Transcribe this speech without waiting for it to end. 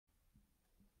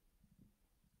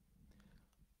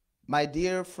My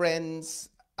dear friends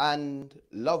and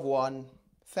loved one,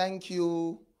 thank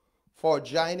you for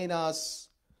joining us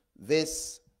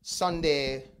this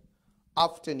Sunday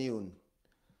afternoon.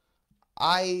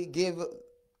 I give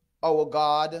our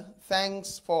God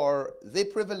thanks for the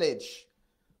privilege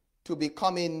to be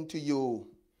coming to you.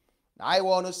 I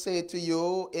want to say to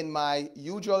you in my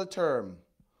usual term,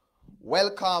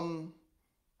 welcome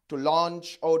to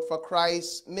Launch Out for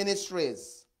Christ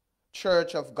Ministries,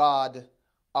 Church of God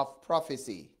of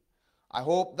Prophecy. I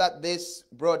hope that this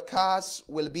broadcast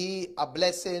will be a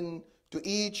blessing to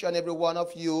each and every one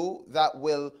of you that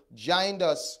will join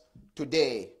us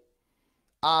today.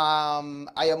 I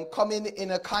am coming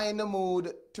in a kind of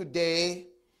mood today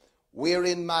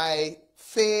wherein my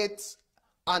faith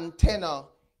antenna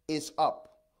is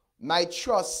up. My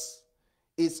trust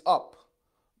is up.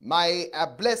 My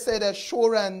blessed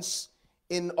assurance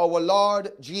in our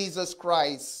Lord Jesus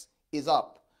Christ is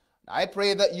up. I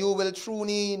pray that you will tune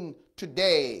in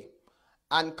today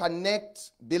and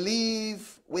connect,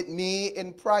 believe with me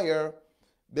in prayer,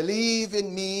 believe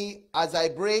in me as I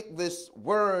break this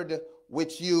word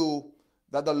with you,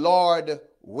 that the Lord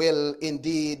will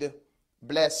indeed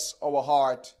bless our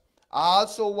heart. I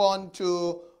also want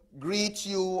to greet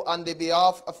you on the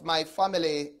behalf of my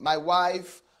family, my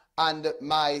wife and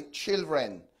my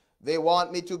children. They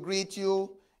want me to greet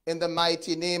you in the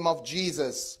mighty name of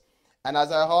Jesus. And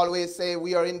as I always say,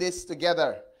 we are in this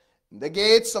together. The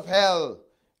gates of hell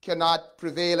cannot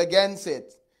prevail against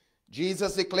it.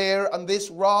 Jesus declared, on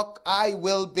this rock I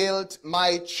will build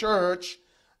my church,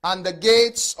 and the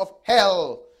gates of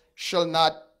hell shall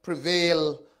not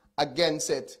prevail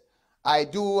against it. I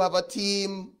do have a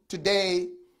theme today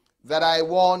that I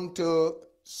want to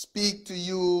speak to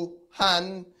you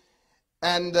on,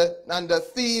 and the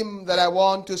theme that I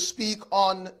want to speak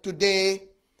on today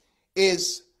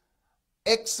is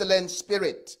excellent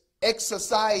spirit.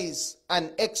 Exercise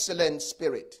an excellent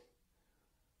spirit.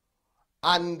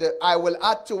 And I will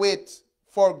add to it,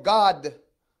 for God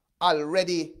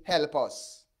already help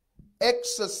us.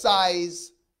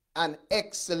 Exercise an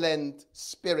excellent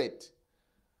spirit.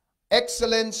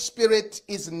 Excellent spirit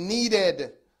is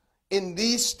needed in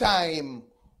this time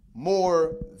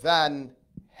more than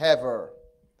ever.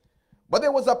 But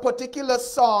there was a particular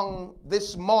song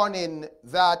this morning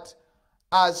that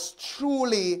has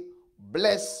truly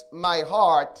blessed my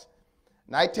heart.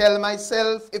 And I tell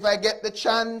myself, if I get the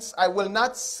chance, I will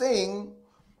not sing,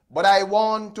 but I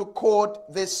want to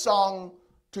quote this song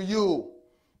to you.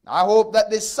 I hope that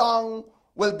this song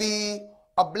will be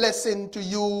a blessing to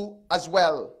you as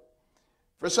well.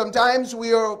 For sometimes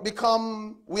we have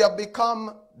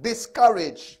become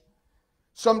discouraged.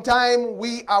 Sometimes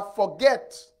we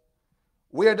forget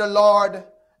where the Lord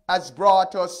has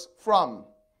brought us from.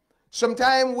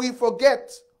 Sometimes we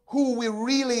forget who we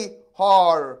really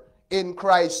are in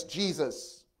Christ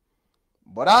Jesus.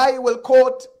 But I will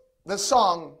quote the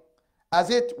song as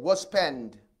it was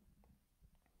penned.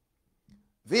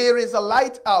 There is a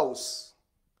lighthouse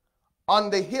on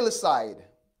the hillside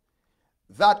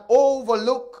that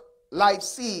overlook life's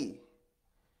sea.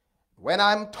 When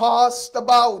I'm tossed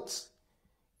about,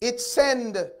 it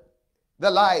send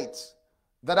the light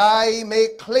that I may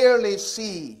clearly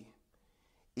see.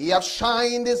 He hath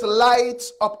shined his light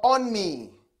upon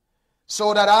me,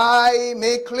 so that I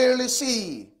may clearly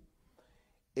see.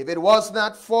 If it was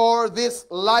not for this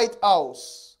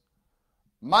lighthouse,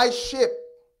 my ship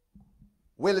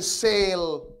will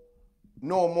sail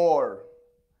no more.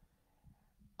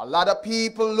 A lot of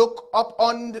people look up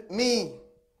on me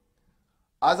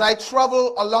as I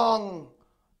travel along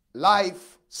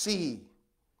life sea.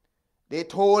 They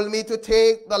told me to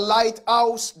take the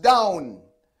lighthouse down,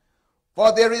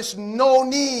 for there is no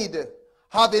need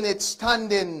having it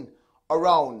standing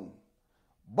around.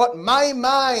 But my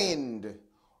mind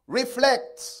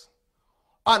reflects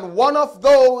on one of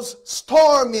those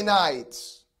stormy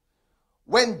nights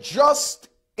when just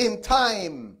in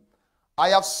time I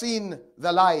have seen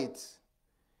the light.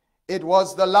 It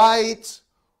was the light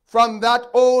from that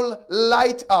old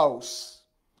lighthouse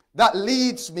that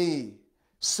leads me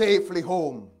safely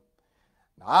home.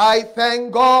 I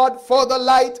thank God for the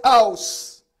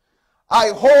lighthouse.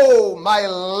 I owe my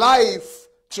life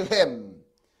to him.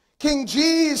 King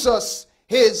Jesus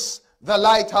is the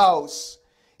lighthouse.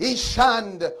 He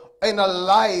shined in a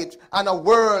light and a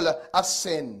world of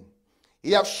sin.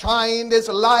 He hath shined his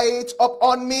light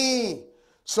upon me,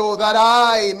 so that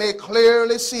I may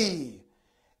clearly see.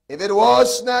 If it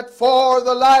was not for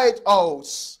the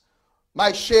lighthouse,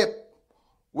 my ship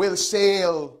will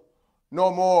sail no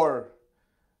more.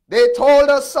 They told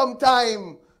us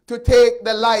sometime to take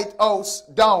the lighthouse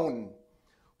down,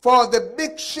 For the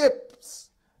big ships,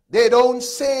 they don't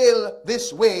sail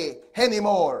this way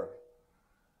anymore.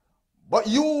 But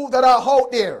you that are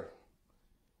out there,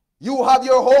 you have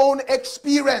your own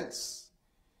experience.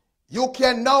 You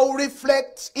can now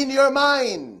reflect in your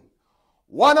mind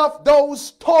one of those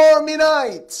stormy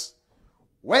nights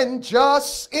when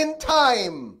just in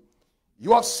time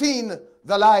you have seen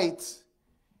the light.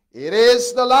 It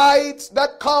is the light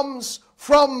that comes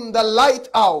from the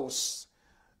lighthouse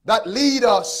that lead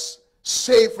us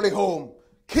safely home.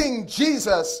 King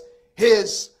Jesus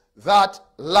is that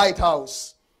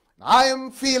lighthouse. I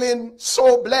am feeling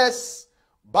so blessed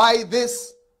by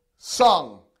this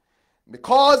song.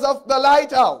 Because of the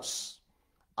lighthouse,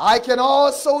 I can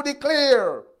also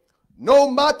declare, no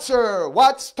matter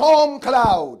what storm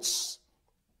clouds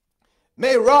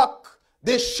may rock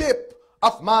this ship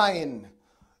of mine,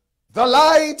 the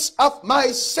light of my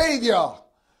Savior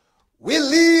will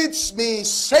lead me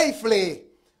safely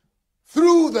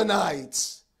through the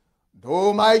night.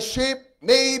 Though my ship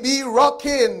may be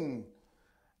rocking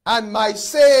and my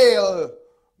sail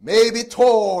may be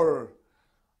torn,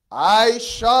 I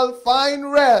shall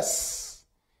find rest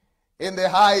in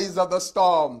the eyes of the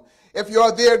storm. If you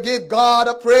are there, give God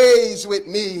a praise with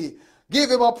me. Give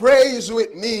him a praise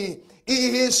with me.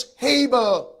 He is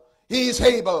able. He is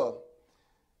able.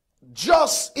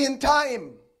 Just in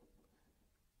time.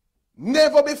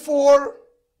 Never before.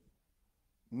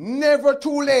 Never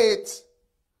too late.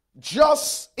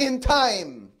 Just in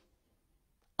time.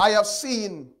 I have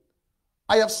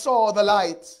saw the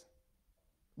light.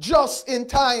 Just in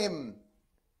time.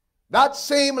 That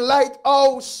same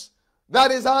lighthouse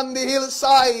that is on the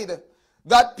hillside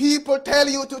that people tell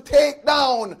you to take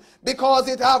down because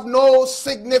it have no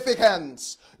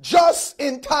significance. Just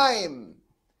in time.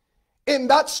 In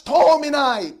that stormy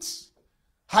night,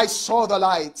 I saw the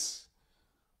light.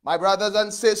 My brothers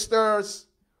and sisters,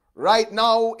 right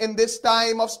now in this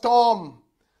time of storm,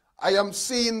 I am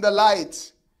seeing the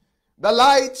light. The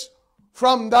light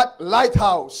from that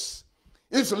lighthouse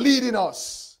is leading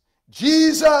us.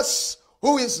 Jesus,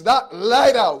 who is that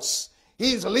lighthouse,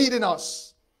 he is leading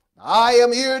us. I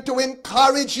am here to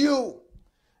encourage you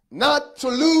not to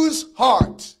lose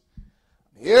heart.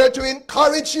 I'm here to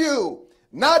encourage you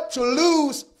not to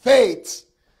lose faith.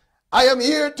 I am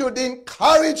here to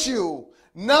encourage you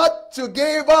not to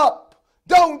give up.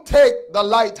 Don't take the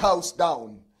lighthouse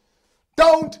down.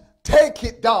 Don't take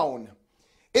it down.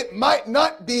 It might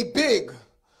not be big,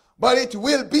 but it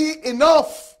will be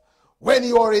enough when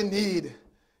you are in need.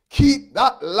 Keep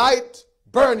that light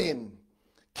burning.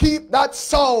 Keep that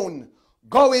sound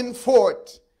going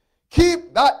forth.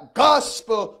 Keep that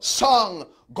gospel song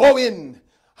going.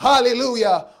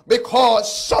 Hallelujah.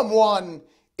 Because someone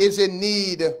is in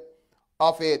need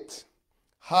of it.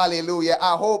 Hallelujah.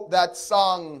 I hope that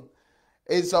song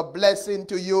is a blessing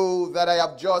to you that I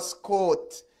have just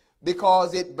quoted,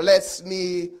 because it blessed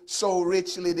me so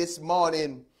richly this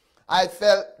morning. I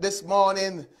felt this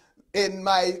morning in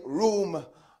my room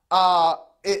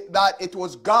that it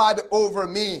was God over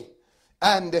me,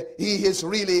 and he is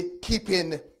really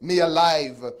keeping me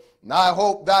alive. And I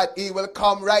hope that he will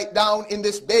come right down in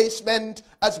this basement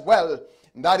as well,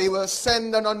 that he will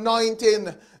send an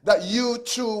anointing that you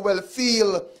too will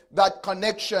feel that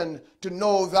connection to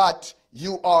know that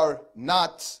you are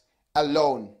not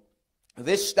alone.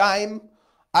 This time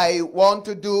I want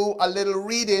to do a little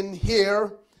reading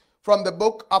here from the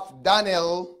book of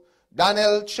Daniel,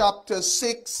 Daniel chapter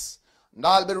 6, and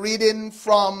I'll be reading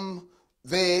from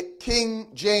the King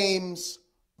James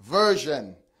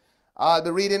Version. I'll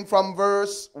be reading from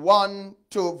verse 1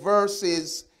 to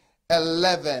verses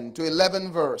 11 to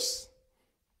 11 verse.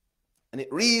 And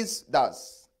it reads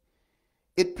thus: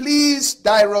 It pleased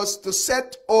Darius to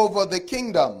set over the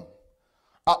kingdom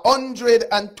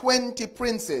 120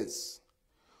 princes,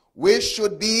 which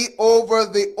should be over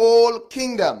the whole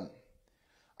kingdom,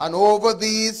 and over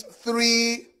these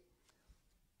 3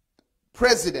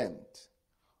 presidents,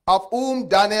 of whom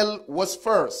Daniel was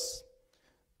first,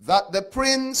 that the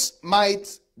prince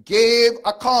might give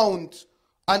account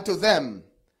unto them,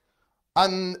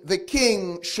 and the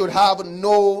king should have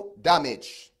no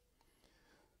damage.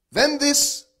 Then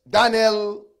this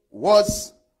Daniel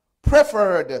was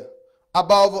preferred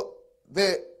above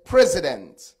the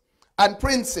president and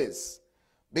princes,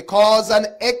 because an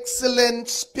excellent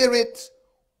spirit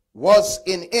was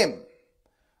in him.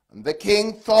 And the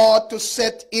king thought to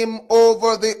set him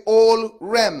over the whole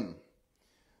realm.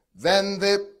 Then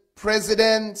the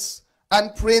presidents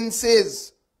and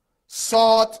princes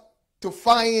sought to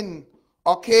find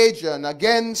occasion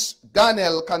against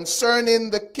Daniel concerning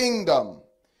the kingdom,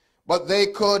 but they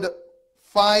could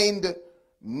find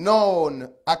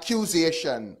known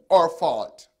accusation or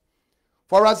fault.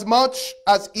 For as much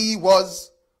as he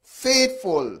was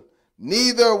faithful,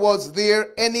 neither was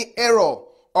there any error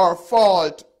or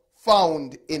fault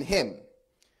found in him.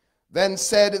 Then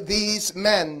said these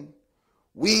men,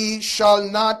 we shall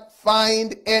not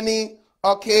find any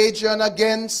occasion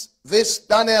against this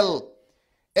Daniel,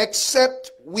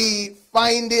 except we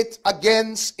find it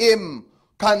against him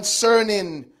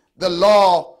concerning the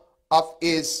law of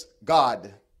his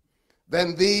God.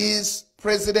 Then these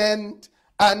president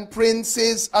and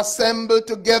princes assembled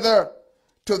together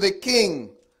to the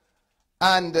king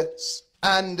and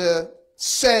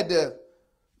said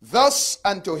thus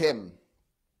unto him,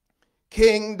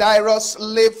 King Darius,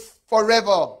 live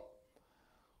forever.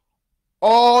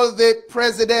 All the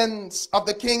presidents of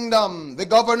the kingdom, the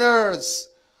governors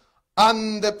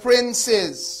and the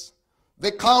princes,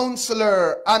 the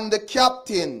counselor and the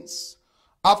captains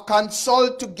have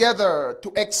consulted together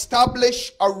to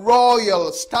establish a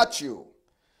royal statute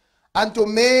and to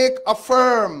make a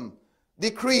firm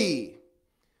decree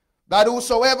that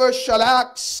whosoever shall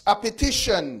ask a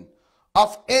petition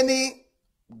of any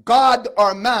god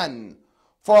or man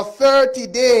for 30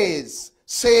 days,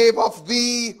 save of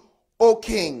thee, O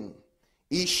king,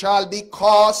 he shall be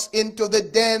cast into the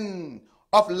den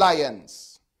of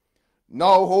lions.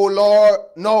 Now, O Lord,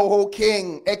 now, O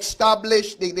king,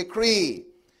 establish the decree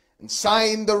and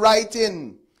sign the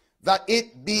writing, that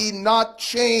it be not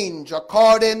changed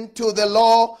according to the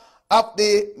law of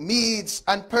the Medes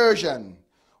and Persians,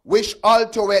 which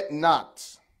altereth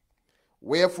not.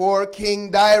 Wherefore King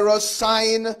Darius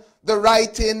signed the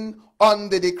writing on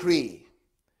the decree.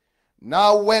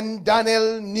 Now when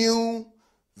Daniel knew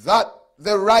that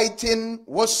the writing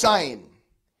was signed,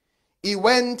 he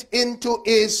went into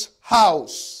his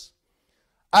house,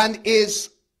 and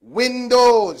his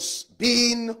windows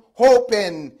being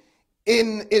open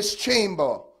in his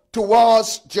chamber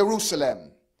towards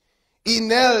Jerusalem, he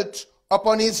knelt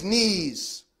upon his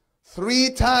knees 3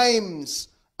 times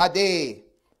a day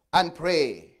and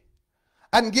pray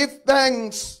and give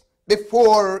thanks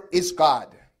before his God,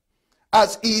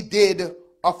 as he did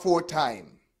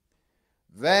aforetime.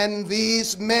 Then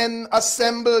these men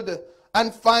assembled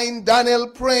and find Daniel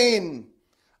praying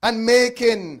and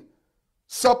making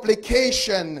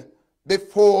supplication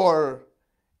before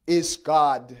his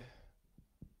God.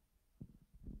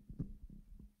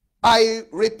 I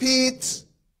repeat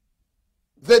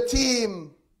the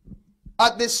theme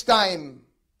at this time: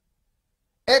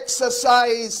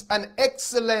 exercise an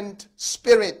excellent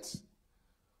spirit,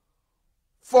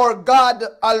 for God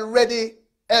already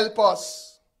help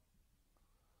us.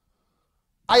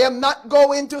 I am not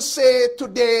going to say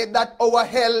today that our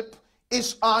help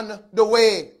is on the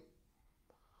way.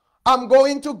 I'm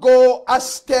going to go a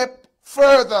step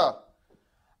further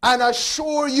and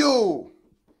assure you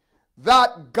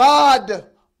that God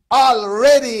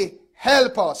already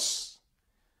help us.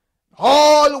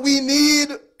 All we need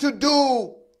to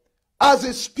do as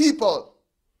his people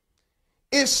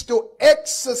is to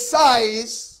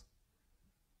exercise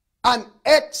an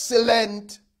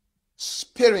excellent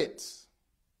spirit.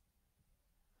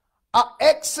 An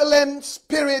excellent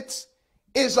spirit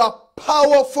is a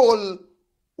powerful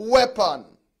weapon.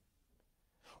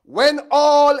 When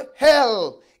all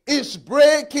hell is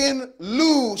breaking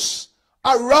loose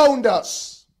around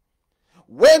us,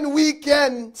 when we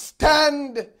can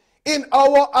stand in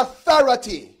our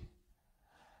authority,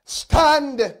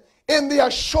 stand in the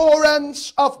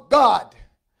assurance of God,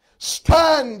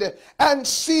 stand and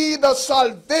see the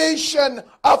salvation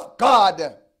of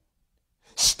God,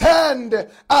 stand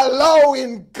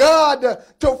allowing God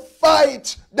to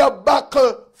fight the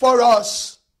battle for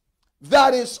us,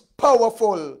 that is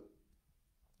powerful.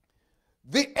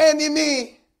 The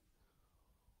enemy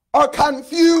are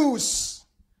confused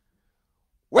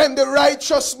when the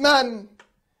righteous man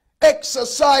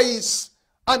exercise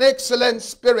an excellent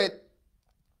spirit.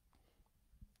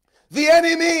 The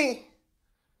enemy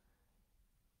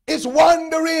is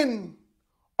wondering,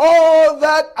 all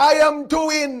that I am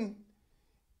doing,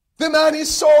 the man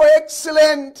is so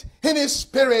excellent in his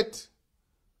spirit.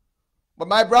 But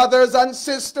my brothers and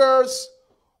sisters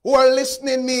who are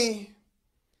listening me,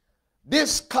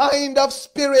 this kind of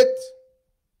spirit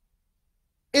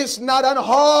is not an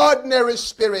ordinary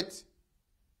spirit.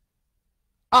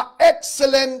 An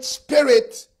excellent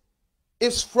spirit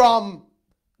is from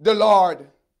the Lord.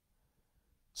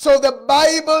 So the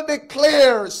Bible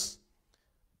declares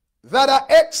that an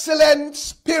excellent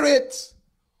spirit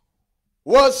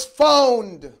was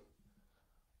found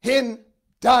in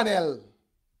Daniel.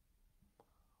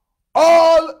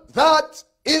 All that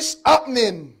is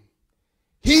happening,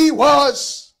 he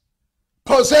was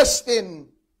possessing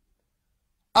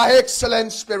an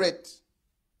excellent spirit.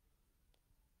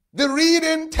 The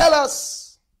reading tells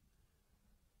us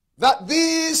that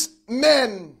these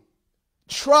men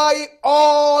try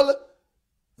all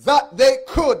that they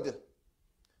could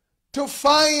to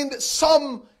find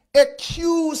some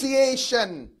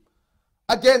accusation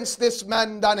against this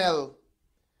man Daniel,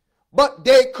 but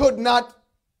they could not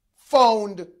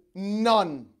found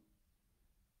none.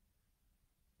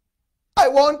 I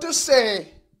want to say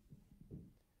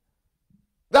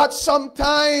that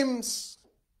sometimes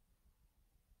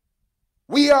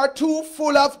we are too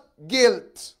full of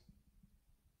guilt.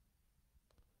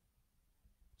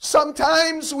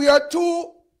 Sometimes we are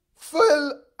too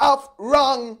full of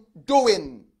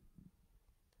wrongdoing.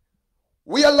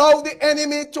 We allow the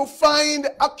enemy to find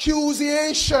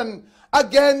accusation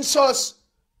against us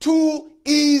too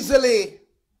easily.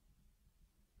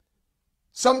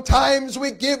 Sometimes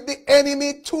we give the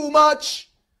enemy too much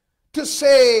to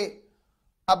say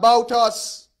about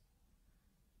us.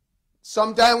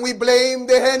 Sometimes we blame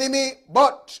the enemy,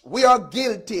 but we are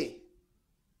guilty.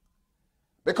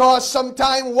 Because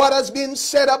sometimes what has been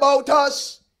said about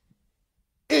us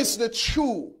is the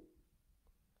truth.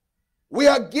 We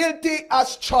are guilty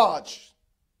as charged.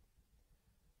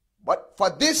 But for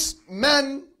this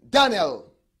man,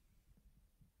 Daniel,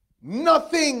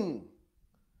 nothing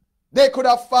they could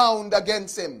have found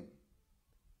against him,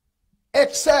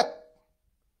 except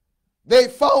they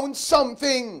found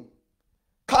something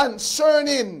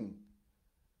concerning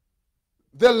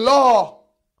the law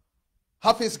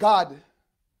of his God.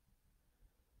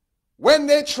 When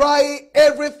they tried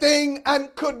everything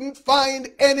and couldn't find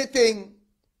anything,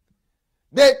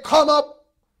 they come up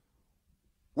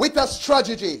with a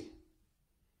strategy.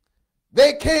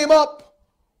 They came up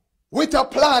with a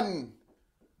plan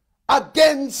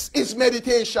against his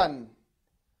meditation,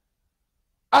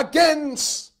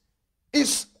 against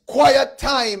his quiet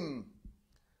time,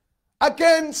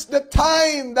 against the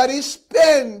time that he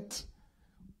spent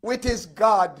with his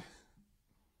God.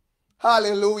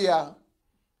 Hallelujah.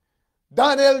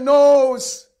 Daniel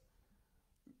knows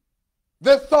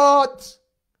the thought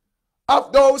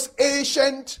of those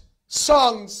ancient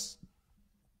songs.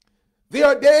 There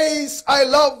are days I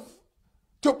love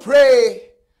to pray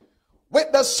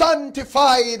with the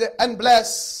sanctified and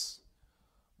blessed,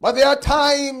 but there are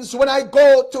times when I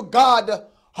go to God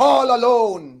all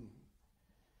alone.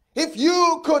 If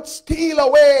you could steal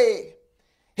away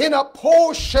in a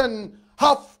portion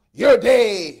of your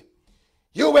day,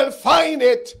 you will find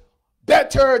it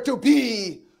better to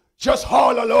be just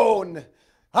all alone.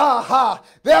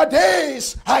 There are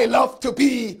days I love to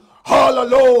be all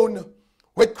alone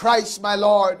with Christ my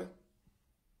Lord.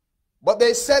 But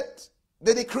they set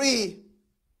the decree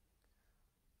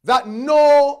that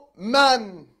no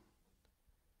man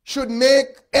should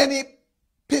make any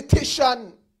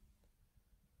petition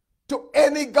to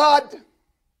any God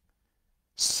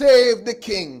save the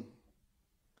king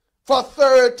for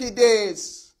 30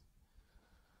 days.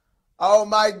 Oh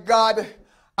my God,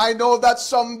 I know that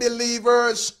some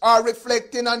believers are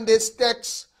reflecting on this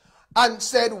text and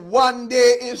said one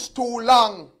day is too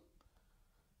long.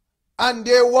 And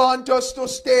they want us to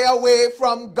stay away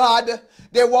from God.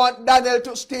 They want Daniel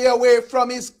to stay away from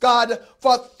his God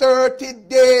for 30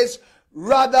 days,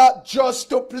 rather just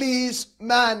to please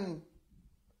man.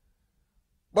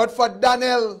 But for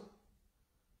Daniel,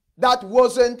 that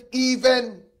wasn't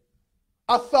even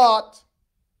a thought.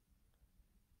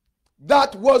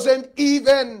 That wasn't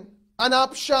even an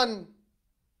option.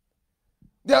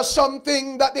 There's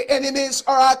something that the enemies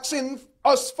are asking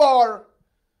us for.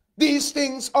 These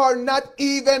things are not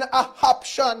even an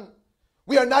option.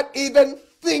 We are not even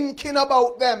thinking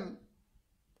about them.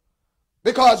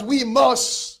 Because we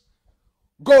must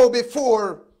go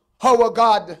before our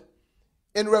God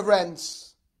in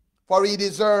reverence. For he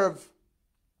deserves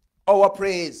our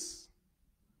praise.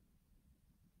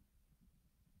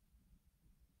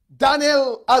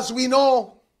 Daniel, as we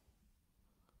know,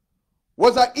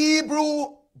 was a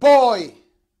Hebrew boy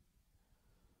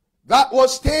that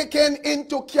was taken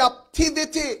into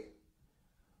captivity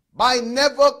by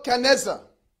Nebuchadnezzar.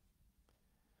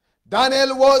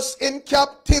 Daniel was in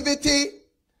captivity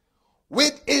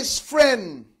with his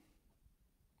friend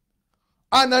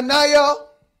Ananiah,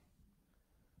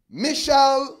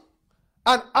 Mishael,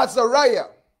 and Azariah,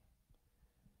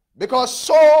 because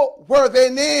so were they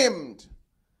named.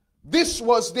 This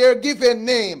was their given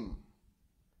name.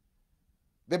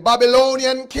 The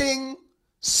Babylonian king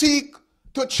seek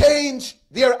to change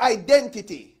their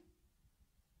identity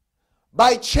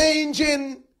by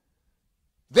changing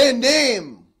their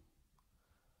name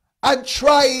and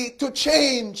try to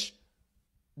change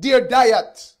their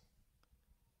diet,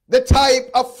 the type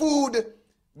of food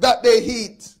that they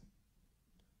eat.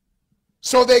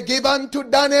 So they give unto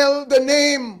Daniel the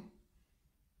name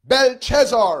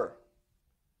Belshazzar.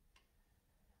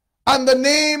 And the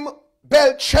name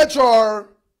Belshazzar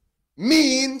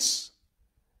means,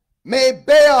 may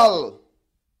Baal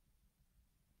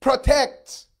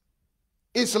protect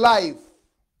his life.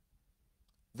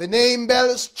 The name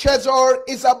Belshazzar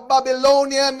is a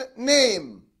Babylonian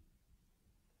name.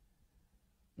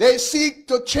 They seek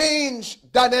to change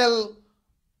Daniel's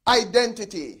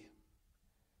identity.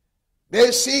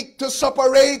 They seek to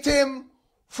separate him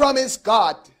from his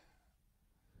God.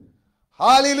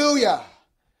 Hallelujah.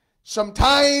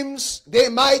 Sometimes they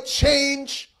might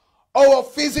change our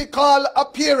physical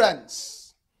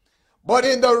appearance, but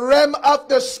in the realm of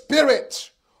the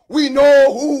spirit, we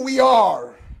know who we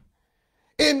are.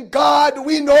 In God,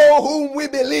 we know whom we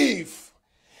believe.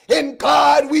 In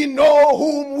God, we know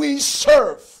whom we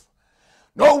serve.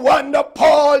 No wonder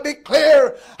Paul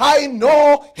declared, I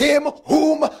know him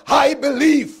whom I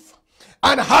believe,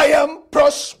 and I am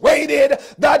persuaded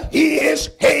that he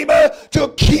is able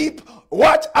to keep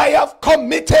what I have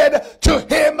committed to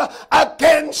him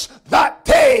against that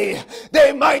day.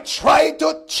 They might try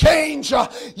to change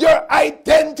your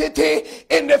identity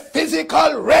in the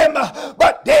physical realm,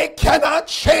 but they cannot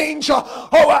change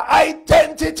our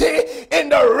identity in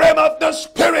the realm of the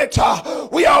spirit.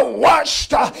 We are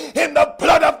washed in the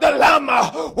blood of the Lamb.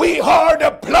 We are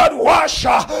the blood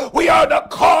washer. We are the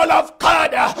call of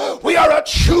God. We are a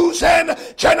chosen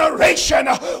generation.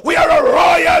 We are a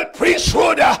royal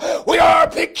priesthood. We are a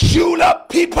peculiar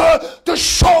people to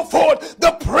show forth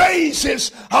the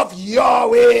praises of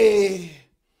Yahweh.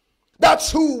 That's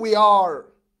who we are.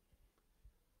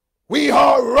 We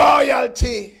are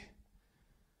royalty.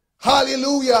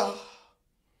 Hallelujah.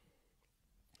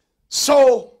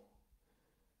 So,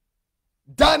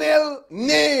 Daniel's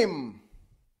name,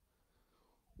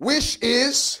 which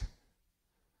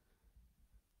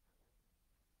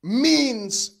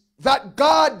means that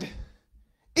God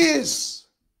is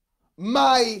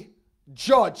my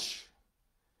judge.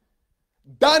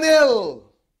 Daniel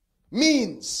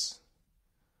means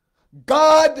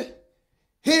God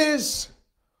is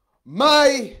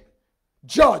my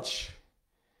judge.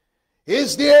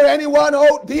 Is there anyone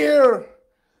out there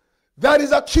that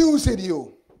is accusing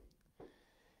you?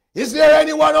 Is there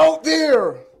anyone out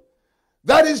there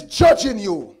that is judging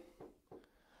you?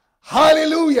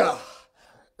 Hallelujah.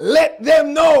 Let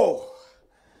them know.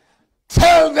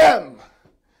 Tell them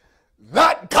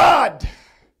that God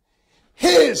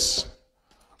is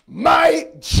my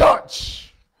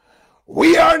judge.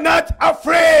 We are not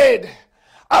afraid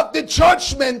of the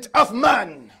judgment of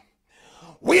man.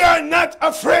 We are not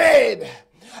afraid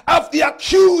of the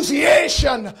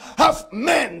accusation of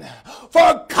men.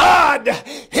 For God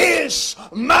is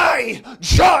my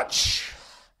judge.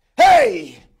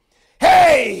 Hey,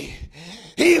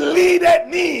 he leadeth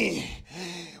me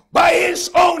by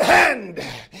his own hand.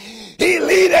 He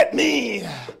leadeth me.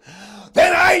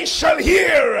 Then I shall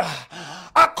hear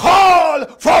a call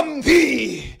from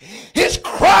thee. His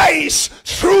Christ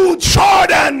through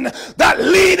Jordan that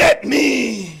leadeth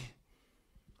me.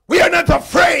 We are not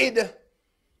afraid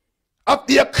of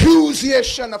the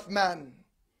accusation of man.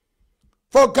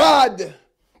 For God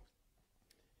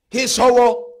is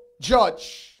our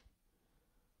judge.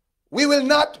 We will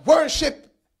not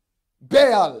worship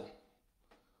Baal.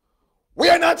 We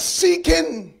are not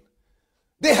seeking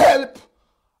the help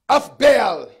of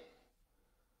Baal.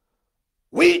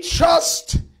 We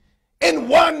trust in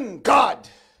one God.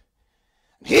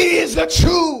 He is the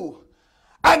true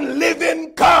and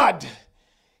living God.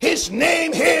 His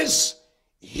name is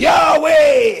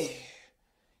Yahweh.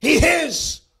 He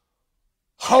is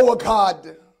our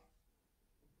God.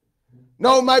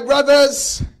 Now, my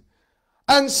brothers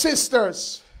and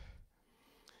sisters,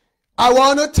 I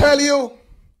want to tell you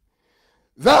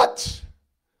that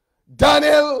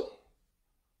Daniel,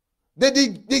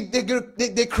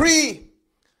 the decree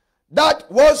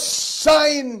that was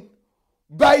signed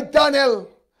by Daniel,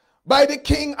 by the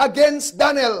king against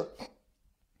Daniel,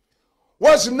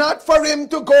 was not for him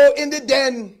to go in the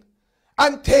den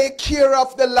and take care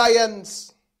of the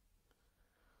lions.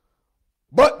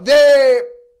 But they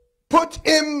put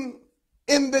him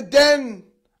in the den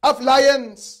of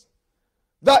lions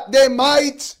that they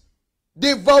might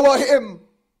devour him.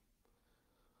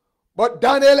 But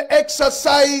Daniel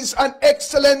exercised an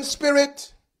excellent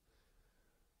spirit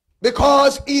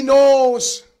because he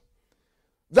knows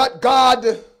that God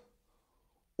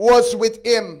was with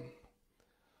him.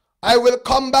 I will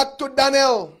come back to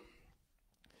Daniel.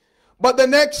 But the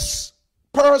next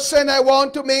person I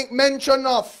want to make mention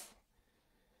of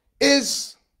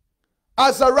is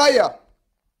Azariah.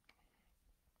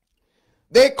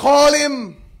 They call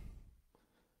him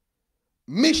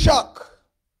Meshach,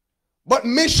 but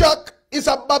Meshach is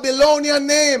a Babylonian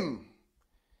name.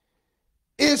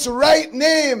 His right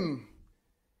name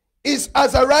is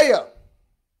Azariah.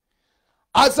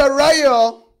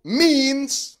 Azariah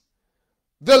means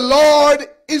the Lord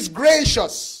is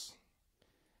gracious,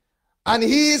 and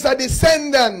he is a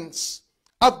descendant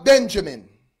of Benjamin.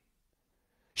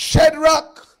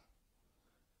 Shadrach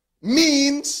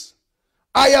means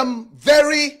I am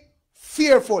very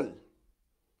fearful.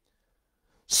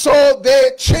 So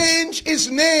they change his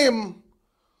name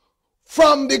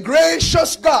from the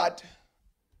gracious God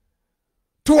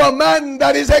to a man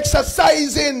that is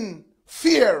exercising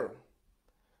fear.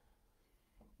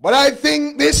 But I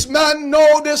think this man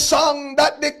knows the song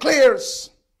that declares,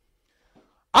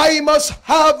 I must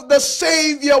have the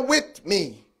Savior with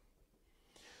me,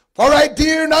 for I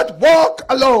dare not walk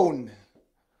alone.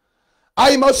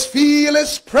 I must feel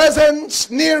his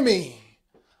presence near me,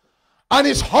 and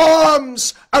his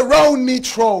arms around me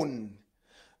thrown.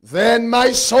 Then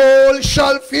my soul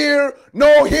shall fear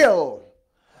no ill.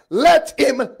 Let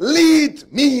him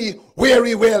lead me where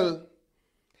he will.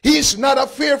 He is not a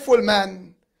fearful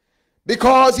man,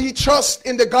 because he trusts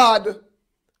in the God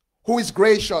who is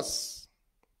gracious.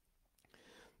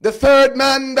 The third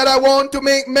man that I want to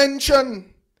make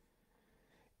mention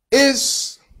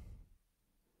is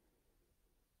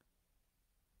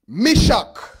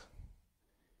Meshach.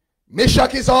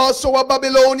 Meshach is also a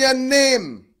Babylonian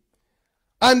name,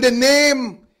 and the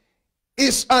name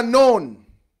is unknown.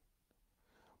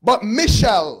 But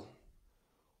Mishael,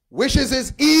 which is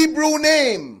his Hebrew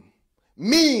name,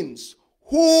 means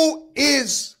who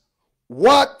is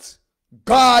what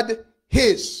God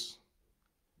is.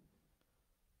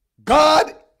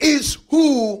 God is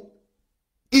who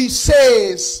he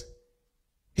says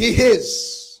he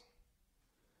is.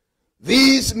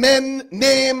 These men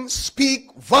names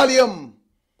speak volume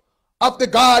of the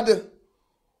God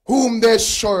whom they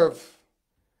serve.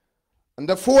 And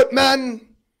the fourth man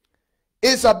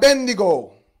is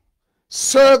Abednego,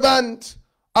 servant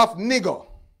of Nego.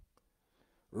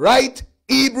 Right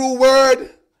Hebrew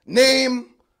word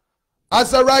name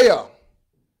Azariah.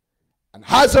 And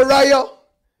Azariah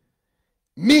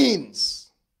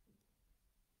means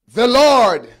the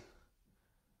Lord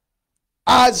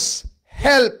has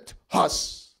helped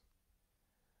us.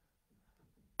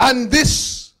 And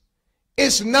this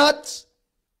is not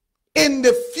in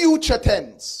the future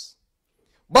tense,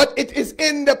 but it is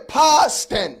in the past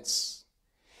tense.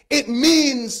 It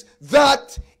means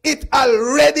that it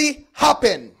already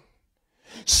happened.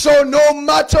 So no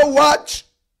matter what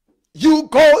you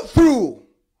go through,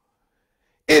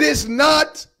 it is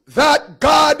not that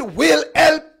God will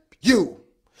help you,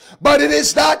 but it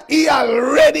is that he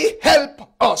already helped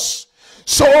us.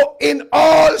 So in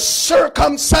all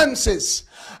circumstances,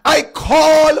 I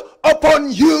call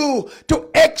upon you to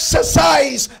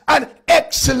exercise an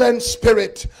excellent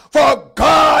spirit, for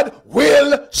God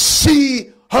will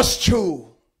see us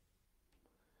through.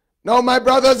 Now, my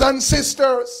brothers and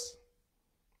sisters,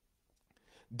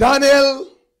 Daniel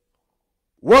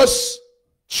was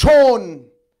thrown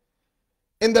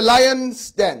in the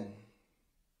lion's den.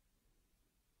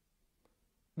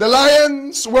 The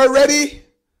lions were ready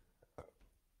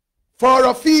for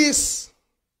a feast,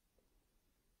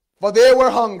 for they were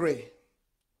hungry.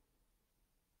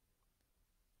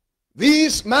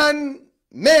 These men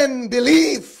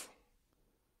believe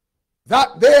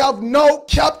that they have now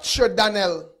captured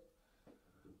Daniel,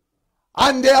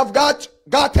 and they have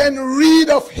gotten rid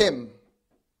of him.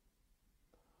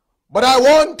 But I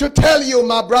want to tell you,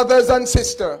 my brothers and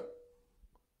sisters,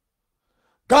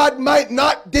 God might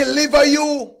not deliver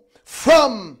you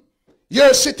from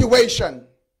your situation,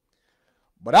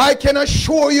 but I can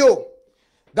assure you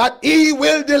that he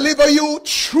will deliver you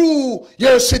through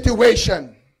your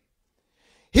situation.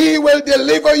 He will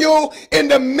deliver you in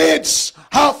the midst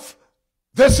of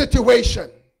the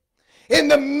situation, in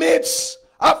the midst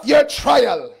of your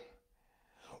trial.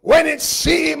 When it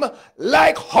seemed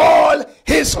like all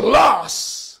is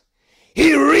lost,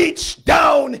 he reached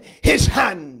down his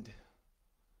hand.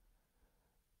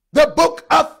 The book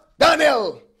of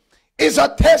Daniel is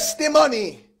a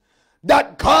testimony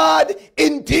that God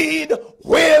indeed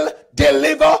will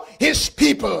deliver his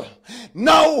people.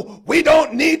 Now we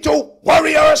don't need to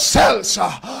worry ourselves.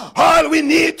 All we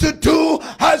need to do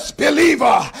as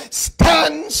believers,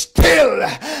 stand still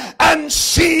and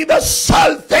see the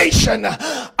salvation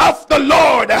of the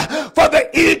Lord. For the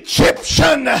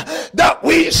Egyptian that we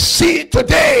we see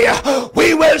today,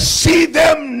 we will see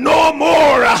them no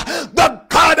more. The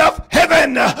God of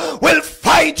heaven will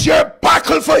fight your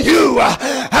battle for you,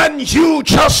 and you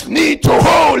just need to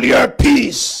hold your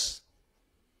peace.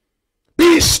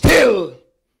 Be still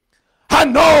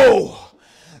and know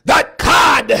that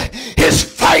God is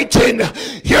fighting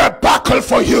your battle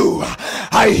for you.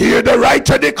 I hear the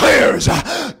writer declares,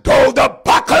 though the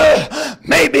battle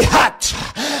may be hot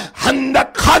and the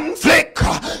conflict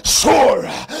sore,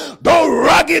 though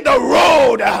rugged the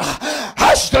road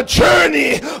as the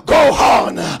journey go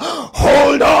on,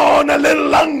 hold on a little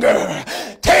longer.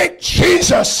 Take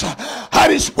Jesus at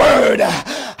his word,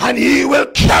 and he will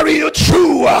carry you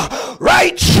through,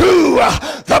 right through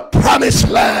the promised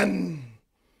land.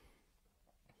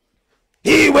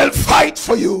 He will fight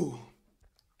for you.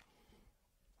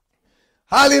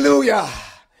 Hallelujah.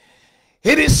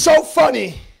 It is so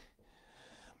funny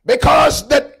because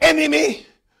the enemy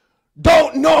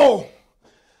don't know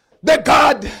the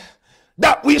God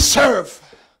that we serve.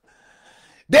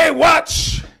 They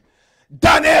watch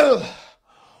Daniel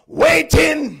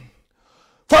waiting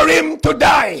for him to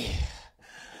die.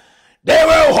 They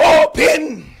were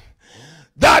hoping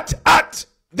that at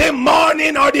the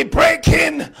morning or the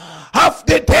breaking of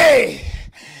the day,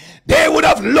 they would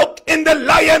have looked in the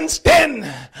lion's den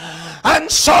and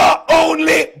saw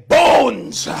only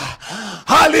bones.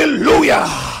 Hallelujah.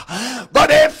 But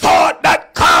they thought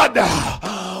that God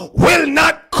will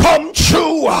not come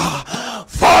true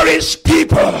for his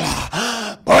people.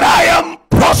 But I am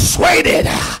persuaded,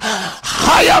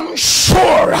 I am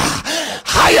sure,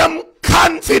 I am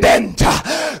confident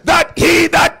that he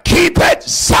that keepeth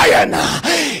Zion,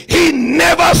 he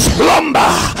never slumber,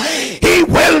 he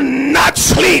will not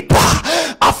sleep.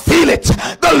 I feel it.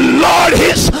 The Lord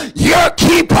is your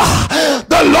keeper.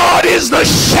 The Lord is the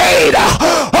shade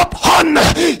upon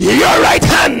your right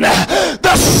hand.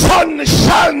 The sun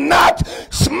shall not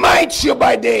smite you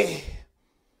by day,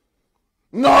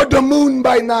 nor the moon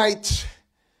by night.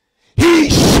 He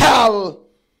shall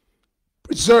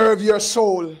preserve your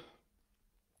soul.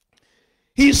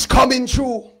 He's coming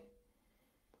through.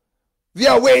 We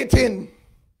are waiting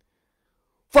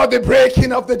for the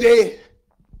breaking of the day.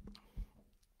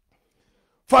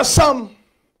 For some,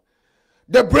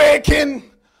 the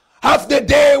breaking of the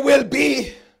day will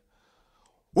be,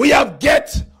 we have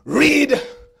get rid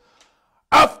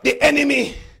of the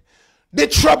enemy, the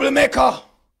troublemaker.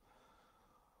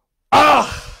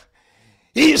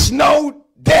 He's now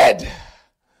dead.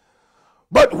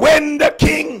 But when the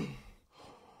king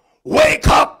wake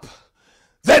up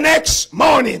the next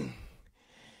morning,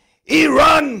 he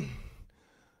run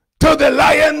to the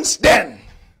lion's den.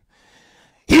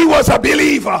 He was a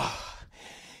believer.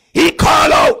 He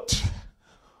called out,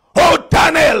 "Oh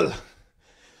Daniel,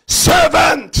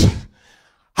 servant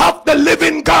of the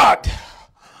living God,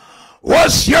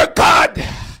 was your God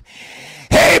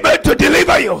able to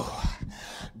deliver you?"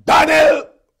 Daniel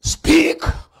speak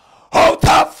out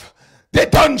of the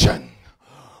dungeon,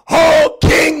 "Oh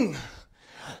King,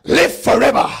 live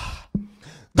forever.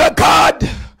 The God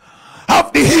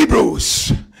of the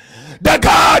Hebrews, the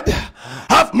God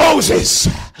of Moses,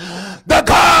 the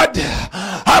God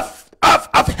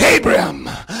of Abraham,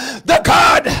 the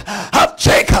God of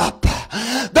Jacob,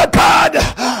 the God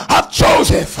of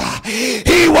Joseph,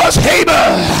 he was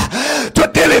able to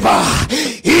deliver.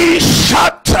 He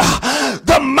shut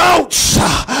the mouths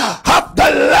of the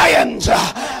lions,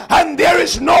 and there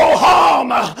is no harm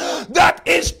that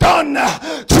is done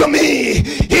to me.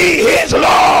 He is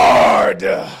Lord."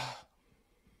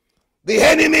 The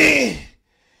enemy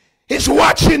is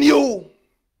watching you,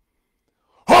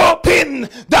 hoping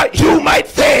that you might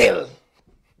fail.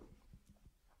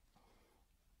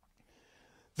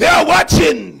 They are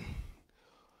watching.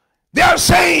 They are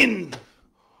saying,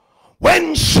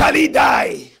 "When shall he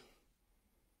die?"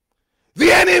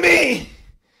 The enemy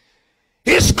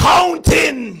is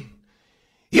counting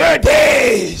your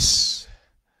days.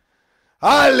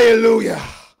 Hallelujah.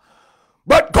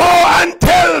 But go and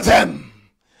tell them,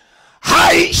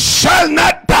 "I shall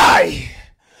not die,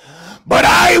 but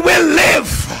I will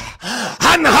live,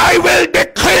 and I will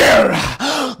declare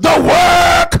the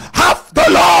work of the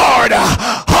Lord."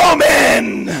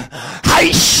 Amen.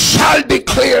 I shall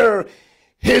declare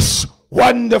his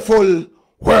wonderful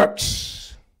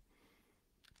works.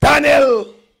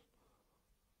 Daniel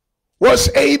was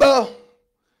able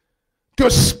to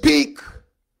speak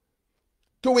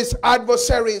to his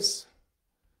adversaries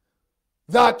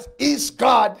that his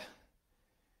God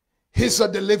is a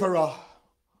deliverer.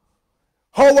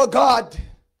 Our God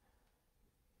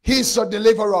is a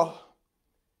deliverer.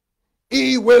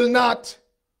 He will not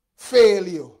fail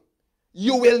you.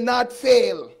 you will not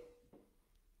fail.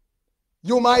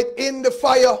 You might in the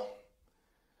fire.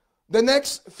 The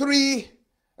next 3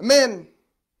 men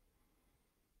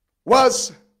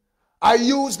was, I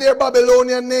use their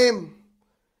Babylonian name,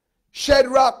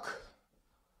 Shadrach,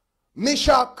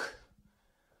 Meshach,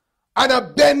 and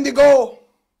Abednego.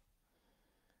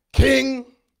 King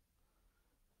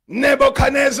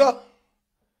Nebuchadnezzar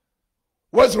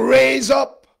was raised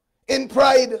up in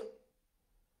pride,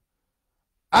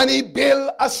 and he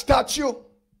built a statue.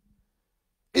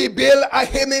 He built an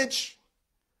image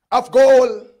of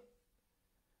gold,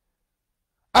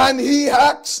 and he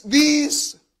asked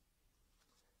these.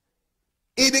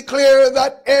 He declared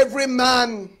that every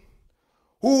man,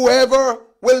 whoever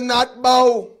will not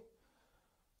bow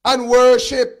and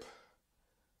worship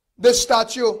the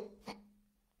statue,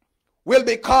 will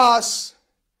be cast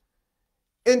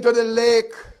into the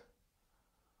lake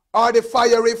or the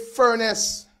fiery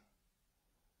furnace.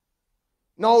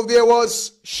 Now there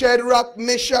was Shadrach,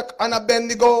 Meshach, and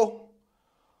Abednego,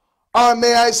 or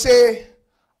may I say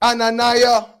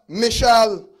Ananiah,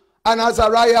 Mishael, and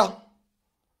Azariah,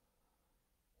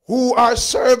 who are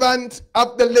servants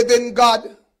of the living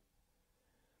God.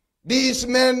 These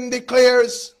men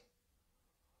declares,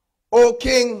 O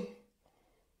King,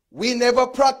 we never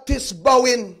practice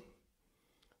bowing.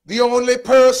 The only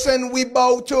person we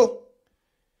bow to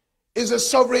is the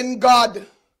sovereign God,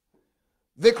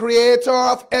 the creator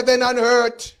of heaven and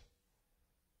earth.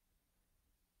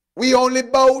 We only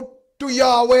bow to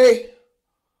Yahweh.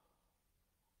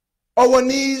 Our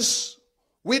knees,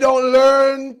 we don't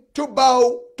learn to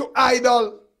bow to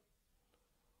idol.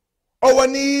 Our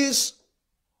knees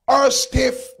are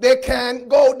stiff, they can't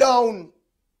go down.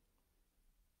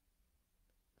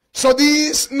 So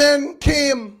these men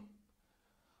came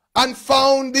and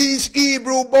found these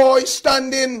Hebrew boys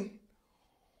standing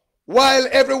while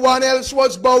everyone else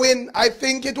was bowing. I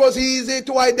think it was easy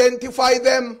to identify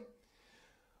them,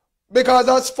 because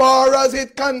as far as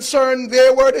it concerned,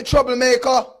 they were the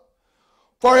troublemaker.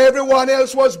 For everyone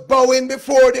else was bowing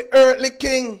before the earthly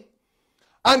king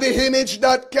and the image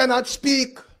that cannot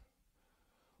speak.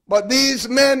 But these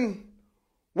men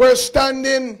were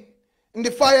standing in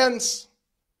defiance,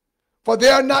 for they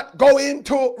are not going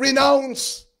to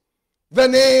renounce the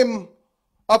name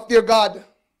of their God.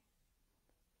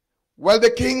 Well,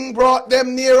 the king brought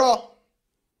them nearer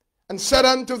and said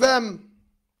unto them,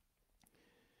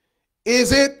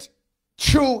 Is it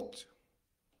truth,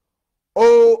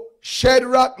 O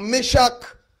Shadrach, Meshach,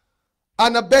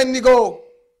 and Abednego,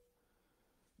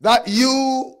 that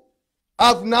you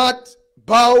have not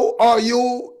bowed, or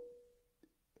you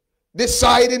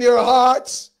decide in your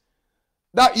hearts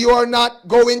that you are not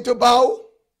going to bow?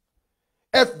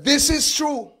 If this is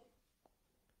true,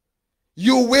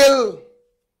 you will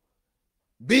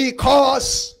be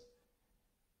cast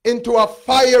into a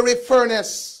fiery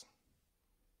furnace.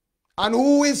 And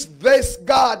who is this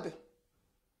God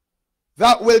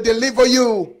that will deliver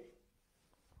you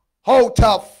out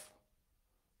of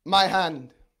my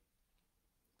hand?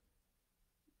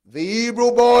 The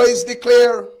Hebrew boys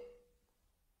declare,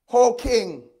 O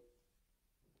King,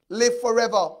 live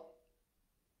forever.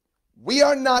 We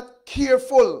are not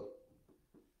careful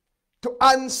to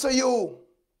answer you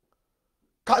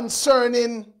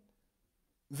concerning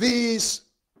these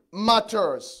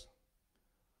matters,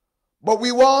 but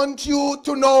we want you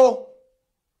to know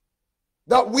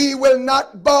that we will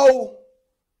not bow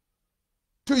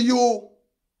to you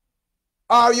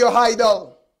or your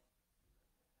idol.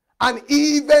 And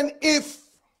even if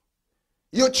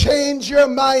you change your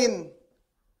mind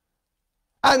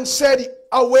and said,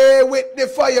 away with the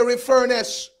fiery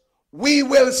furnace, we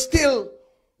will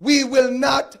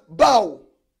not bow,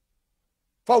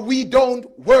 for we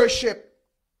don't worship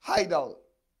idol.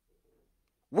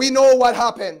 We know what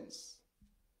happens.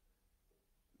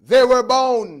 They were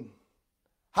bound,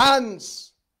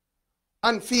 hands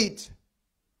and feet.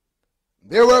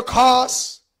 They were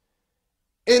cast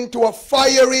into a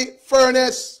fiery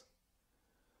furnace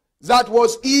that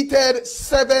was heated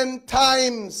 7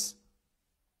 times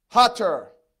hotter.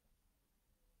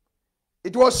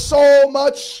 It was so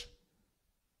much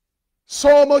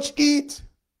heat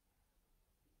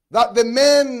that the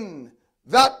men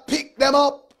that picked them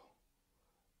up,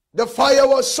 the fire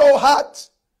was so hot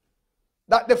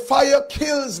that the fire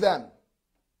kills them,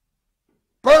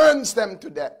 burns them to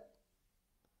death.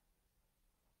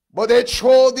 But they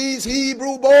throw these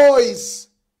Hebrew boys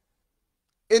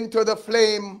into the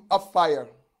flame of fire.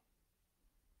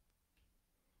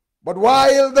 But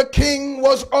while the king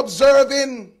was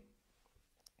observing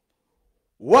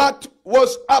what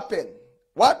was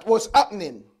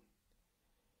happening,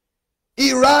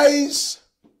 he rise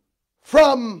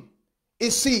from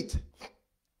his seat.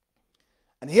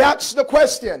 And he asked the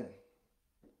question,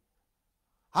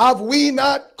 have we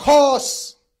not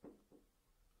cast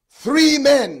 3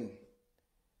 men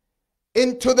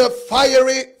into the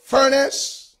fiery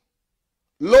furnace?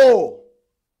 Lo,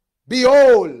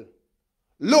 behold,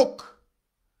 look,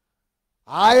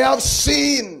 I have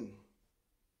seen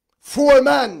 4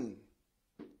 men.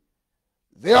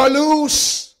 They are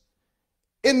loose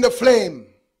in the flame.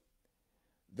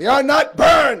 They are not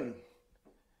burned.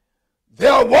 They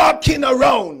are walking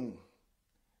around.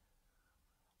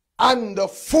 And the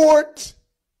 4th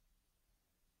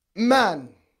man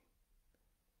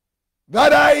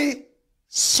that I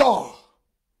saw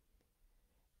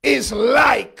is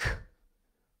like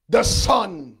the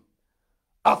Son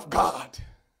of God.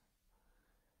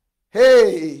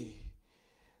 Hey,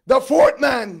 the 4th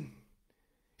man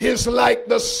is like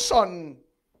the Son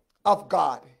of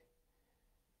God.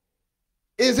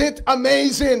 Is it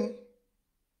amazing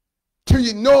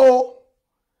to know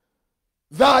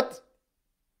that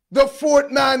the 4th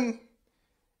man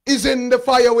is in the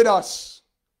fire with us?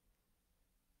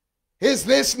 Is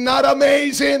this not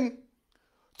amazing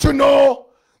to know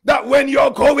that when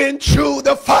you're going through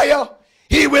the fire,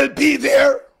 he will be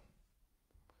there?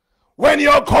 When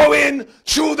you're going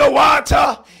through the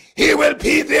water, he will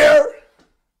be there.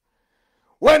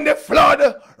 When the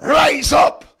flood rise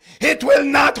up, it will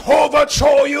not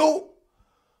overthrow you.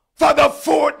 For the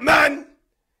 4th man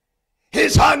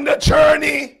is on the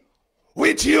journey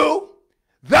with you.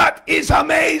 That is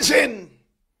amazing.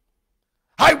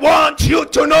 I want you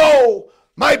to know,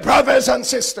 my brothers and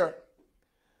sisters,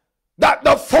 that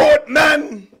the 4th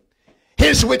man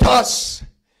is with us.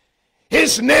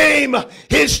 His name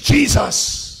is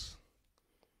Jesus.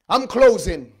 I'm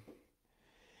closing.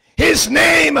 His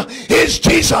name is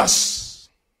Jesus.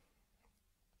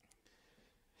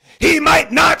 He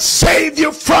might not save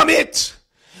you from it,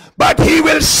 but he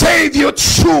will save you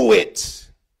through it.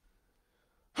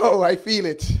 Oh, I feel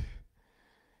it.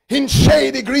 In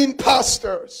shady green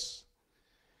pastures,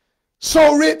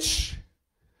 so rich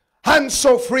and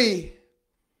so free,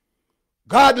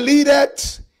 God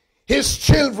leadeth his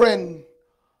children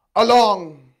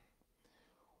along,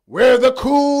 where the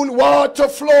cool water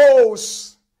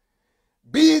flows,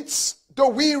 beats the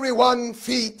weary one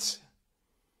feet.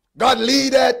 God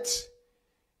leadeth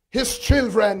his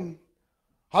children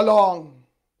along,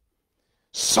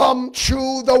 some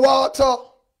through the water,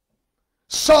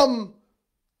 some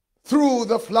through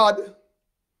the flood,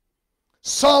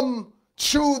 some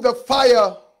through the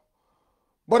fire,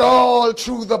 but all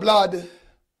through the blood.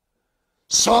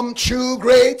 Some through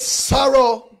great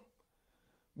sorrow,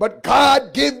 but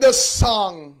God give the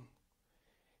song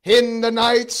in the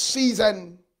night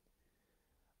season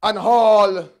and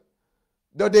all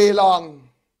the day long.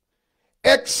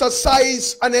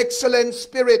 Exercise an excellent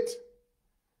spirit,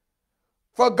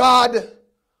 for God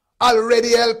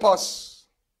already help us.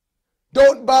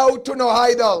 Don't bow to no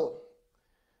idol.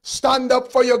 Stand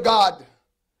up for your God.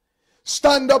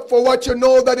 Stand up for what you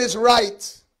know that is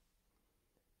right.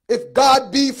 If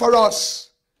God be for us,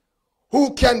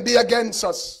 who can be against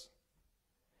us?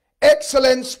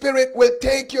 Excellent spirit will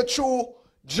take you through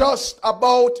just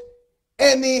about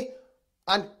any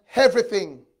and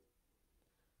everything.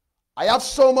 I have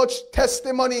so much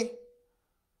testimony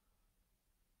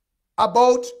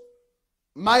about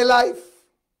my life.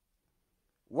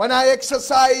 When I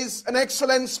exercise an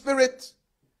excellent spirit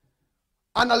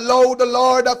and allow the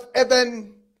Lord of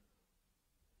heaven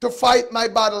to fight my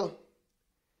battle,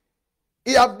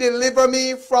 he have delivered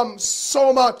me from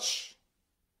so much.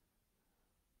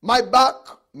 My back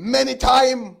many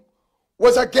times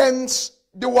was against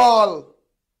the wall.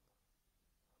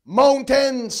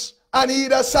 Mountains on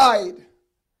either side.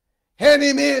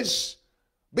 Enemies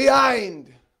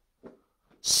behind.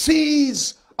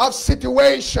 Seas of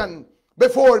situation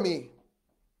before me.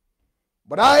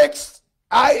 But I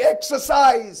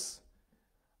exercise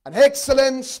an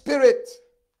excellent spirit,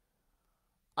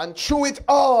 and through it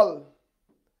all,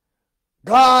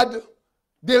 God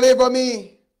deliver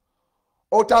me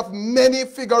out of many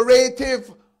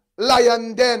figurative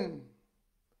lion dens,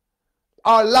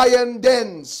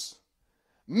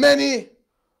 many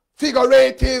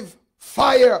figurative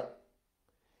fire.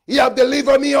 He have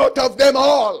delivered me out of them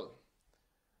all.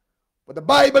 But the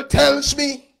Bible tells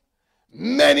me,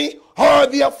 many are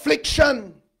the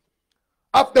affliction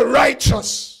of the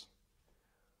righteous,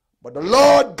 but the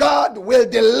Lord God will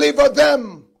deliver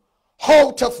them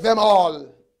out of them all.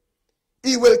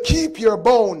 He will keep your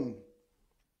bone.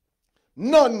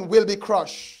 None will be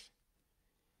crushed.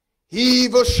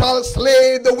 Evil shall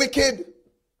slay the wicked.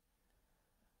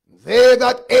 They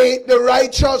that hate the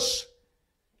righteous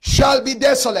shall be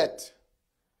desolate,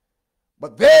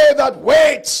 but they that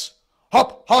wait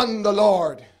upon the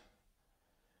Lord,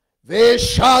 they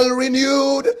shall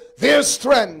renew their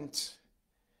strength.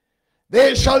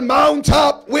 They shall mount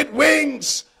up with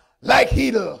wings like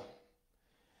eagle.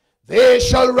 They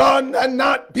shall run and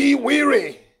not be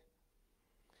weary.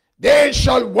 They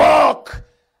shall walk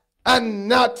and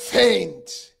not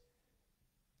faint.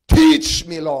 Teach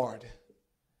me, Lord.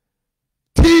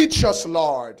 Teach us,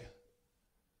 Lord,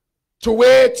 to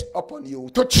wait upon you,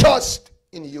 to trust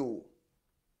in you.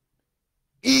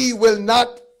 He will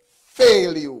not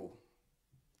fail you.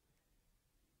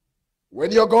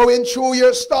 When you're going through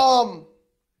your storm,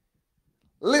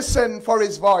 listen for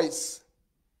his voice.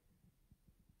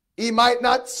 He might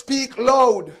not speak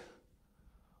loud,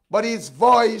 but his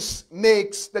voice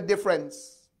makes the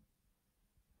difference.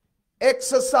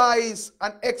 Exercise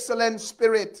an excellent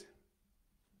spirit.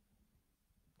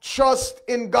 Trust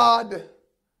in God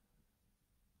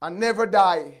and never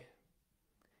die.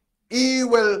 He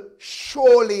will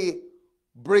surely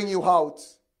bring you out.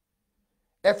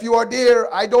 If you are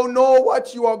there, I don't know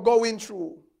what you are going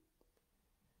through.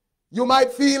 You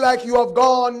might feel like you have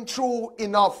gone through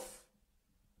enough.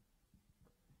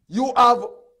 You have,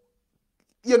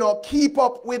 keep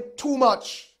up with too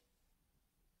much.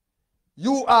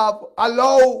 You have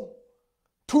allowed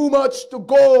too much to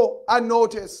go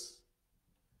unnoticed.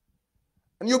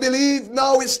 And you believe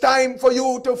now it's time for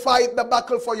you to fight the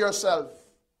battle for yourself.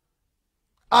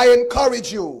 I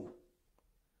encourage you.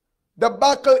 The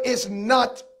battle is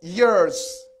not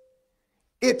yours.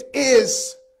 It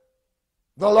is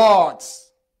the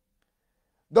Lord's.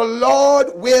 The Lord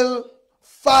will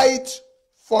fight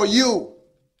for you.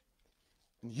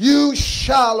 You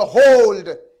shall hold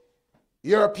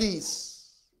your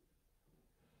peace.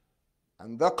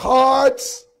 And the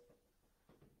cords,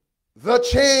 the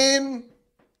chain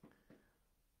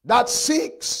that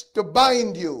seeks to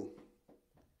bind you,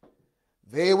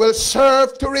 they will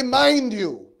serve to remind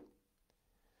you.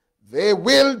 They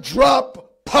will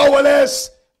drop powerless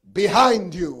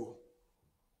behind you.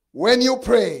 When you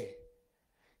pray,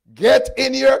 get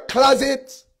in your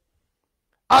closet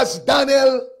as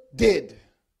Daniel did.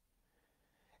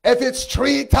 If it's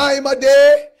 3 times a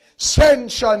day, sin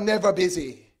shall never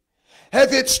busy.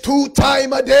 If it's 2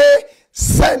 times a day,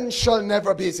 sin shall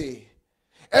never busy.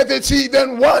 If it's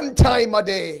even 1 time a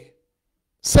day,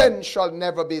 sin shall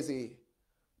never busy.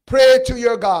 Pray to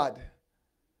your God.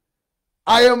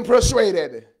 I am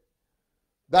persuaded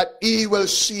that he will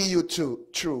see you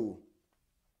through.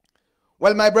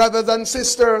 Well, my brothers and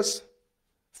sisters,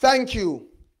 thank you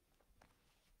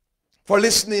for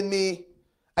listening to me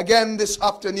again this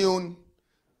afternoon.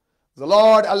 The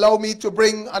Lord allow me to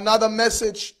bring another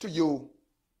message to you.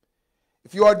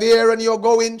 If you are there and you're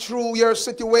going through your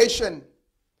situation,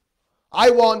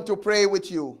 I want to pray with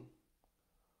you,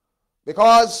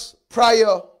 because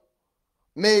prayer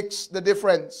makes the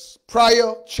difference.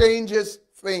 Prayer changes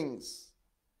things.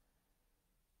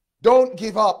 Don't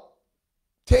give up.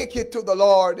 Take it to the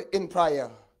Lord in prayer.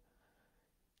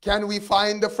 Can we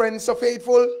find the friends so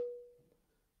faithful?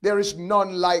 There is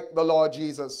none like the Lord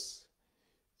Jesus.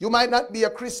 You might not be a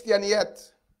Christian yet.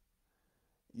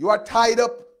 You are tied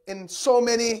up in so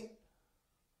many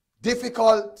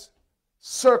difficult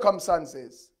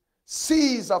circumstances,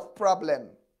 seas of problem,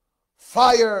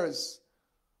 fires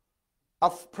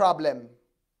of problem.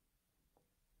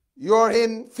 You're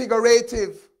in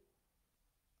figurative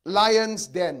lion's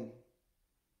den.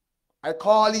 I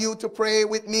call you to pray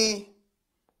with me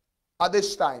at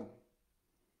this time,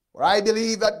 where I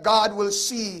believe that God will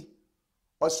see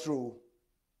us through.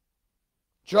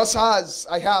 Just as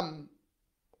I am,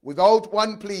 without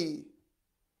one plea,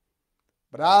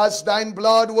 but as thine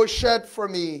blood was shed for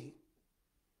me,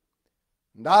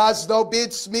 and as thou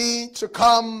bidst me to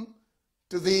come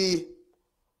to thee,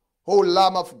 O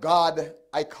Lamb of God,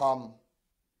 I come.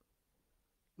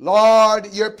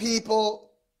 Lord, your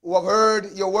people who have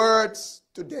heard your words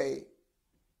today,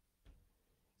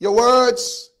 your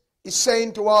words is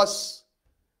saying to us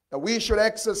that we should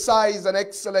exercise an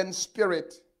excellent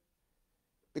spirit,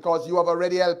 because you have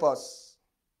already helped us.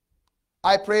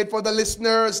 I prayed for the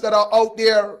listeners that are out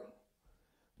there,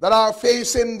 that are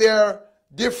facing their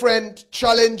different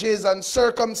challenges and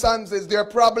circumstances, their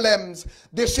problems,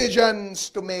 decisions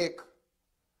to make.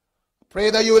 Pray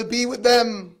that you will be with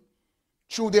them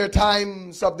through their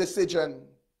times of decision.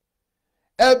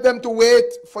 Help them to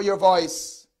wait for your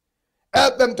voice.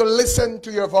 Help them to listen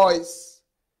to your voice.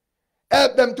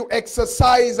 Help them to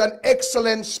exercise an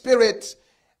excellent spirit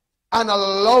and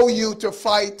allow you to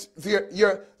fight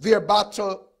their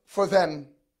battle for them.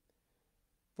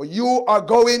 For you are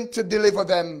going to deliver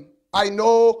them I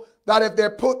know that if they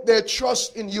put their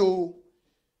trust in you,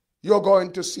 you're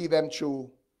going to see them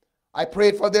through. I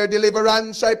prayed for their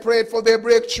deliverance. I prayed for their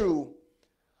breakthrough.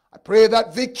 I pray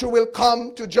that victory will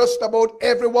come to just about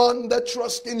everyone that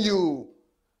trusts in you.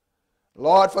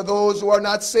 Lord, for those who are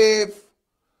not saved,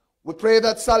 we pray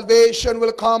that salvation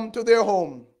will come to their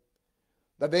home,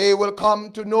 that they will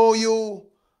come to know you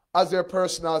as their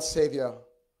personal Savior.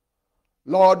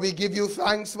 Lord, we give you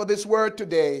thanks for this word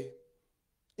today,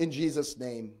 in Jesus'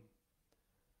 name.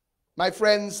 My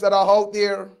friends that are out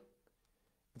there,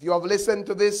 if you have listened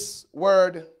to this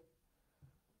word,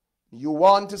 you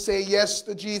want to say yes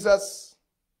to Jesus,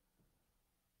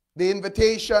 the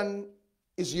invitation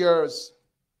is yours.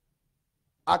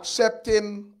 Accept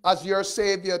him as your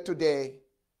Savior today.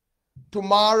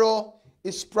 Tomorrow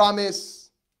is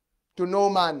promised to no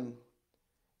man.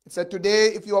 It said today,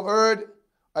 if you have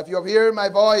heard my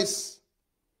voice,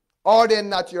 harden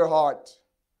not your heart.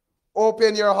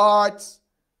 Open your heart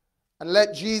and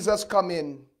let Jesus come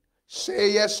in.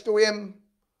 Say yes to him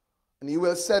and he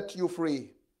will set you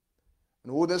free.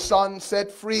 And who the Son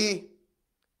set free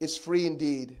is free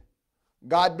indeed.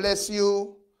 God bless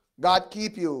you. God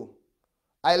keep you.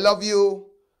 I love you.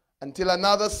 Until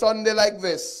another Sunday like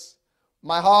this,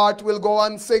 my heart will go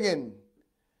on singing.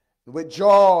 With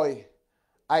joy,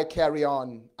 I carry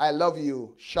on. I love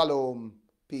you. Shalom.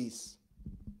 Peace.